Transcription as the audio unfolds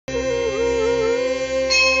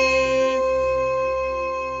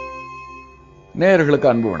நேயர்களுக்கு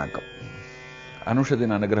அன்பு வணக்கம்.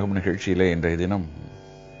 அனுஷத்தின் அனுகிரகம் நிகழ்ச்சியிலே இன்றைய தினம்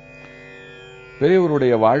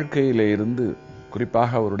பெரியவருடைய வாழ்க்கையிலே இருந்து,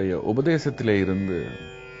 குறிப்பாக அவருடைய உபதேசத்திலே இருந்து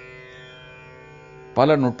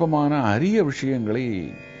பல நுட்பமான அரிய விஷயங்களை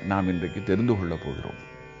நாம் இன்றைக்கு தெரிந்து கொள்ளப் போகிறோம்.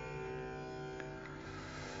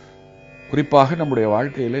 குறிப்பாக நம்முடைய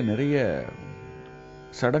வாழ்க்கையிலே நிறைய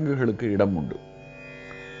சடங்குகளுக்கு இடம் உண்டு.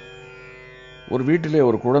 ஒரு வீட்டிலே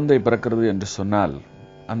ஒரு குழந்தை பிறக்கிறது என்று சொன்னால்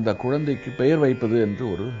அந்த குழந்தைக்கு பெயர் வைப்பது என்று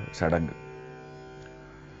ஒரு சடங்கு.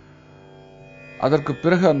 அதற்கு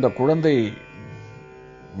பிறகு அந்த குழந்தை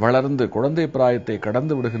வளர்ந்து குழந்தை பிராயத்தை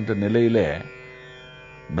கடந்து விடுகின்ற நிலையிலே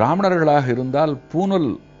பிராமணர்களாக இருந்தால் பூணல்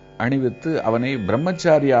அணிவித்து அவனை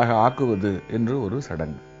பிரம்மச்சாரியாக ஆக்குவது என்று ஒரு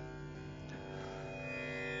சடங்கு.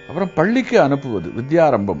 அப்புறம் பள்ளிக்கு அனுப்புவது,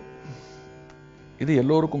 வித்யாரம்பம், இது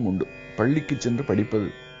எல்லோருக்கும் உண்டு. பள்ளிக்கு சென்று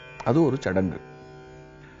படிப்பது, அது ஒரு சடங்கு.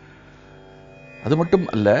 அது மட்டும்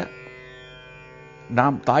அல்ல,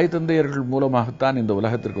 நாம் தாய் தந்தையர்கள் மூலமாகத்தான் இந்த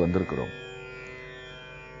உலகத்திற்கு வந்திருக்கிறோம்.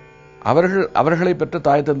 அவர்களை பெற்ற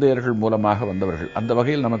தாய் தந்தையர்கள் மூலமாக வந்தவர்கள். அந்த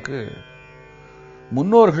வகையில் நமக்கு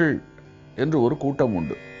முன்னோர்கள் என்று ஒரு கூட்டம்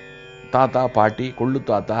உண்டு. தாத்தா, பாட்டி, கொள்ளு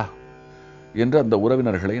தாத்தா என்று அந்த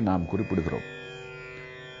உறவினர்களை நாம் குறிப்பிடுகிறோம்.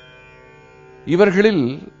 இவர்களில்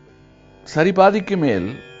சரிபாதிக்கு மேல்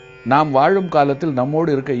நாம் வாழும் காலத்தில் நம்மோடு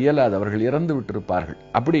இருக்க இயலாது. அவர்கள் இறந்து விட்டிருப்பார்கள்.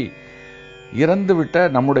 அப்படி இறந்துவிட்ட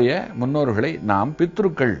நம்முடைய முன்னோர்களை நாம்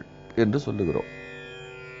பித்ருக்கள் என்று சொல்லுகிறோம்.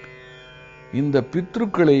 இந்த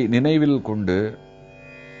பித்ருக்களை நினைவில் கொண்டு,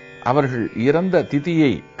 அவர்கள் இறந்த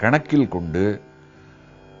திதியை கணக்கில் கொண்டு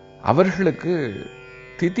அவர்களுக்கு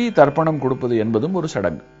திதி தர்ப்பணம் கொடுப்பது என்பதும் ஒரு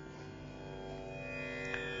சடங்கு.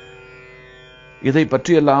 இதை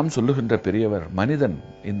பற்றியெல்லாம் சொல்லுகின்ற பெரியவர், மனிதன்,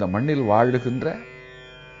 இந்த மண்ணில் வாழுகின்ற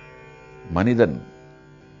மனிதன்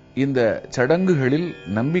இந்த சடங்குகளில்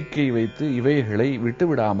நம்பிக்கை வைத்து இவைகளை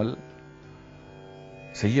விட்டுவிடாமல்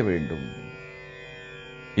செய்ய வேண்டும்.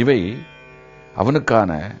 இவை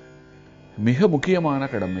அவனுக்கான மிக முக்கியமான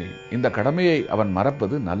கடமை. இந்த கடமையை அவன்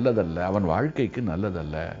மறப்பது நல்லதல்ல, அவன் வாழ்க்கைக்கு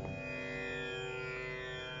நல்லதல்ல.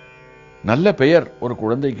 நல்ல பெயர் ஒரு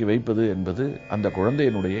குழந்தைக்கு வைப்பது என்பது அந்த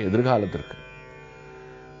குழந்தையினுடைய எதிர்காலத்திற்கு.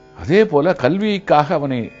 அதே போல கல்விக்காக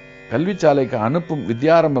அவனை கல்விச்சாலைக்கு அனுப்பும்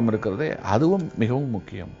வித்யாரம்பம் இருக்கிறதே, அதுவும் மிகவும்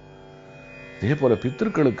முக்கியம். அதே போல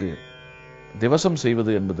பித்ருக்களுக்கு திவசம்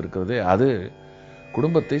செய்வது என்பது இருக்கிறதே, அது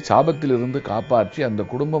குடும்பத்தை சாபத்திலிருந்து காப்பாற்றி அந்த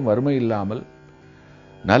குடும்பம் வறுமை இல்லாமல்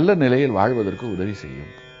நல்ல நிலையில் வாழ்வதற்கு உதவி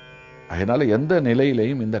செய்யும். அதனால எந்த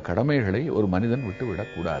நிலையிலையும் இந்த கடமைகளை ஒரு மனிதன்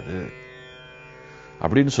விட்டுவிடக்கூடாது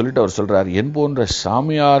அப்படின்னு சொல்லிட்டு அவர் சொல்றார். என் போன்ற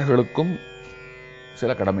சாமியார்களுக்கும்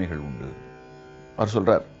சில கடமைகள் உண்டு. அவர்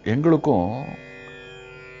சொல்றார், எங்களுக்கும்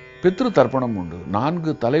பித்ரு தர்ப்பணம் உண்டு.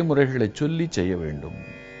 4 தலைமுறைகளை சொல்லி செய்ய வேண்டும்.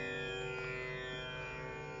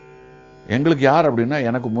 எங்களுக்கு யார் அப்படின்னா,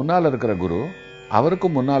 எனக்கு முன்னால் இருக்கிற குரு,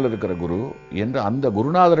 அவருக்கும் முன்னால் இருக்கிற குரு என்று அந்த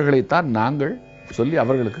குருநாதர்களைத்தான் நாங்கள் சொல்லி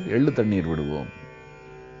அவர்களுக்கு எள்ளு தண்ணீர் விடுவோம்.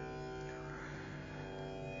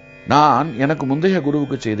 நான் எனக்கு முந்தைய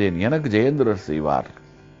குருவுக்கு செய்தேன், எனக்கு ஜெயேந்திரர் செய்வார்.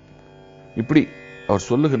 இப்படி அவர்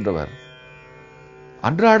சொல்லுகின்றவர்.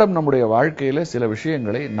 அன்றாடம் நம்முடைய வாழ்க்கையில சில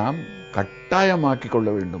விஷயங்களை நாம் கட்டாயமாக்கிக் கொள்ள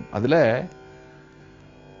வேண்டும். அதுல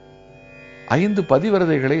 5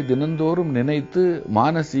 பதிவிரதைகளை தினந்தோறும் நினைத்து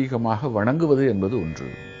மானசீகமாக வணங்குவது என்பது ஒன்று.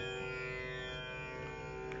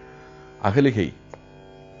 அகலிகை,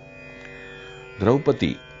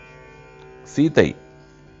 திரௌபதி, சீதை,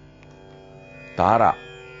 தாரா,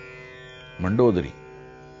 மண்டோதரி,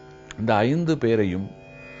 இந்த 5 பேரையும்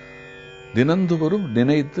தினந்தோறும்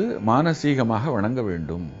நினைத்து மானசீகமாக வணங்க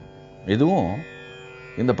வேண்டும். இதுவும்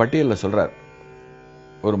இந்த பட்டியலில் சொல்றார்.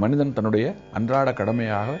 ஒரு மனிதன் தன்னுடைய அன்றாட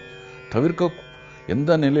கடமையாக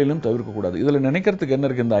எந்த நிலையிலும் தவிர்க்கக்கூடாது. இதுல நினைக்கிறதுக்கு என்ன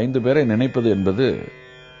இருக்கு? இந்த 5 பேரை நினைப்பது என்பது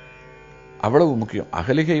அவ்வளவு முக்கியம்.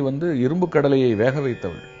 அகலிகை இரும்பு கடலையை வேக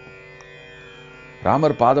வைத்தவள்,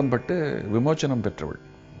 ராமர் பாதம் பட்டு விமோச்சனம் பெற்றவள்.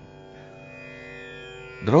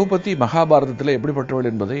 திரௌபதி மகாபாரதத்தில்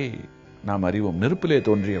எப்படிப்பட்டவள் என்பதை நாம் அறிவோம். நெருப்பிலே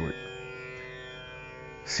தோன்றியவள்.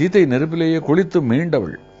 சீதை நெருப்பிலேயே குளித்து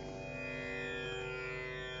மீண்டவள்.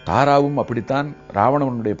 தாராவும் அப்படித்தான்.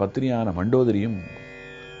 ராவணனுடைய பத்தினியான மண்டோதரியும்,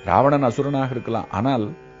 ராவணன் அசுரனாக இருக்கலாம், ஆனால்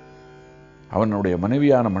அவனுடைய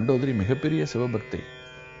மனைவியான மண்டோதரி மிகப்பெரிய சிவபக்தை.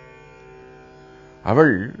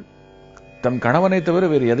 அவள் தன் கணவனை தவிர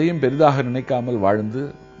வேறு எதையும் பெரிதாக நினைக்காமல் வாழ்ந்து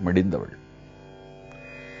மடிந்தவள்.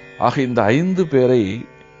 ஆக இந்த 5 பேரை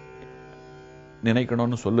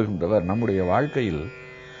நினைக்கணும்னு சொல்லுகின்றவர். நம்முடைய வாழ்க்கையில்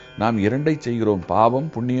நாம் 2 செய்கிறோம். பாவம்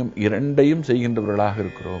புண்ணியம் 2 செய்கின்றவர்களாக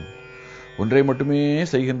இருக்கிறோம். ஒன்றை மட்டுமே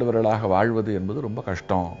செய்கின்றவர்களாக வாழ்வது என்பது ரொம்ப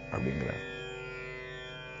கஷ்டம் அப்படிங்கிறார்.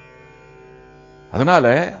 அதனால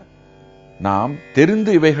நாம்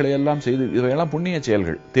தெரிந்து இவைகளை எல்லாம் செய்து, இவையெல்லாம் புண்ணிய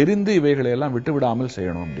செயல்கள், தெரிந்து இவைகளை எல்லாம் விட்டு விடாமல்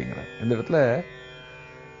செய்யணும் அப்படிங்கிறார். இந்த இடத்துல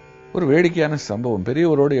ஒரு வேடிக்கையான சம்பவம்.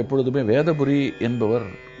 பெரியவரோடு எப்பொழுதுமே வேதபுரி என்பவர்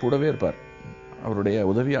கூடவே இருப்பார், அவருடைய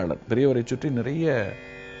உதவியாளர். பெரியவரை சுற்றி நிறைய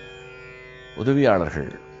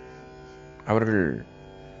உதவியாளர்கள், அவர்கள்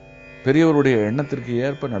பெரியவருடைய எண்ணத்திற்கு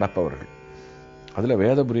ஏற்ப நடப்பவர்கள். அதுல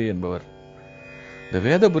வேதபுரி என்பவர். இந்த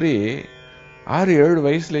வேதபுரி 6-7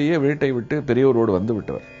 வயசுலேயே வீட்டை விட்டு பெரியவரோடு வந்து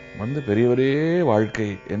விட்டவர். வந்து பெரியவரே வாழ்க்கை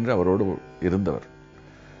என்று அவரோடு இருந்தவர்.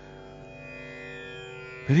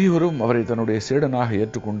 பெரியவரும் அவரை தன்னுடைய சீடனாக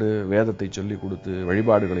ஏற்றுக்கொண்டு வேதத்தை சொல்லிக் கொடுத்து,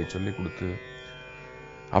 வழிபாடுகளை சொல்லிக் கொடுத்து,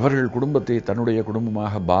 அவர்கள் குடும்பத்தை தன்னுடைய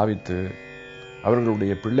குடும்பமாக பாவித்து,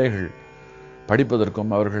 அவர்களுடைய பிள்ளைகள்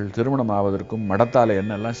படிப்பதற்கும் அவர்கள் திருமணம் ஆவதற்கும் மடத்தால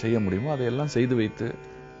என்னெல்லாம் செய்ய முடியுமோ அதையெல்லாம் செய்து வைத்து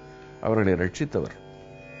அவர்களை ரட்சித்தவர்.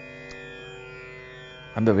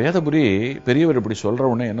 அந்த வேதபுரி பெரியவர் இப்படி சொல்ற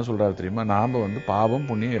உடனே என்ன சொல்றாரு தெரியுமா? நாம பாவம்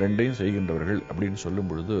புண்ணியம் இரண்டையும் செய்கின்றவர்கள் அப்படின்னு சொல்லும்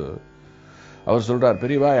பொழுது அவர் சொல்றார்,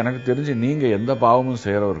 பெரியவா, எனக்கு தெரிஞ்சு நீங்க எந்த பாவமும்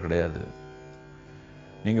செய்யறவர் கிடையாது,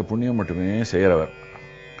 நீங்க புண்ணியம் மட்டுமே செய்யறவர்.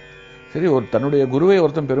 சரி, தன்னுடைய குருவை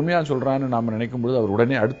ஒருத்தன் பெருமையா சொல்றான்னு நாம நினைக்கும் பொழுது அவர்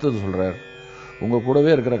உடனே அடுத்தது சொல்றார், உங்க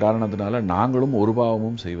கூடவே இருக்கிற காரணத்தினால நாங்களும் ஒரு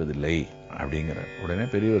பாவமும் செய்வதில்லை அப்படிங்கிறார். உடனே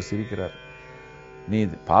பெரியவர் சிரிக்கிறார். நீ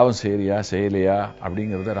பாவம் செய்யறியா செய்யலையா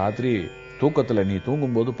அப்படிங்கிறத ராத்திரி தூக்கத்துல நீ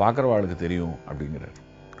தூங்கும்போது பார்க்கறவாளுக்கு தெரியும் அப்படிங்கிறார்.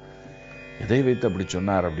 எதை வைத்து அப்படி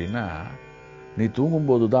சொன்னார் அப்படின்னா, நீ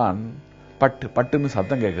தூங்கும்போதுதான் பட்டு பட்டுன்னு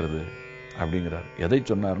சத்தம் கேட்கறது அப்படிங்கிறார். எதை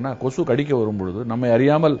சொன்னார்னா, கொசு கடிக்க வரும் பொழுது நம்மை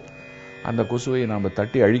அறியாமல் அந்த கொசுவை நாம்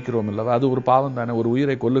தட்டி அழிக்கிறோம் இல்லவா, அது ஒரு பாவம் தானே, ஒரு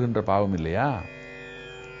உயிரை கொல்லுகின்ற பாவம் இல்லையா,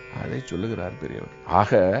 அதை சொல்லுகிறார் பெரியவர்.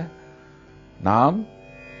 ஆக நாம்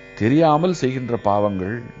தெரியாமல் செய்கின்ற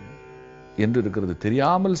பாவங்கள் என்று இருக்கிறது.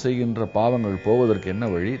 தெரியாமல் செய்கின்ற பாவங்கள் போவதற்கு என்ன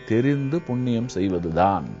வழி? தெரிந்து புண்ணியம்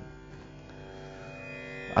செய்வதுதான்.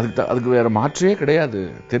 அதுக்கு வேற மாற்றே கிடையாது.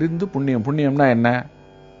 தெரிந்து புண்ணியம். புண்ணியம்னா என்ன?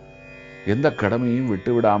 எந்த கடமையும்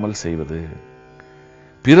விட்டு விடாமல் செய்வது,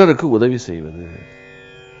 பிறருக்கு உதவி செய்வது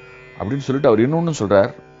அப்படின்னு சொல்லிட்டு அவர் இன்னொன்னு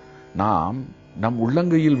சொல்றார், நாம் நம்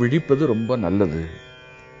உள்ளங்கையில் விழிப்பது ரொம்ப நல்லது.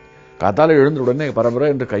 காத்தால எழுந்த உடனே பரபர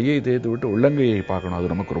என்று கையை தேய்த்து விட்டு உள்ளங்கையை பார்க்கணும்,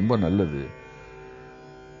 அது நமக்கு ரொம்ப நல்லது.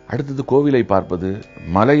 அடுத்தது கோவிலை பார்ப்பது,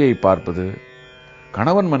 மலையை பார்ப்பது,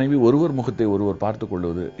 கணவன் மனைவி ஒருவர் முகத்தை ஒருவர் பார்த்துக்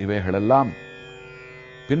கொள்வது, இவைகளெல்லாம்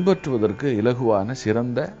பின்பற்றுவதற்கு இலகுவான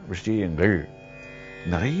சிறந்த விஷயங்கள்.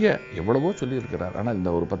 நிறைய எவ்வளவோ சொல்லி இருக்கிறார். ஆனால்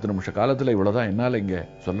இந்த ஒரு 10 நிமிஷ காலத்தில் இவ்வளவுதான் என்னால் இங்க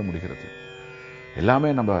சொல்ல முடிகிறது.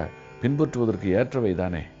 எல்லாமே நம்ம பின்பற்றுவதற்கு ஏற்றவை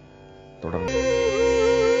தானே. தொடர்ந்து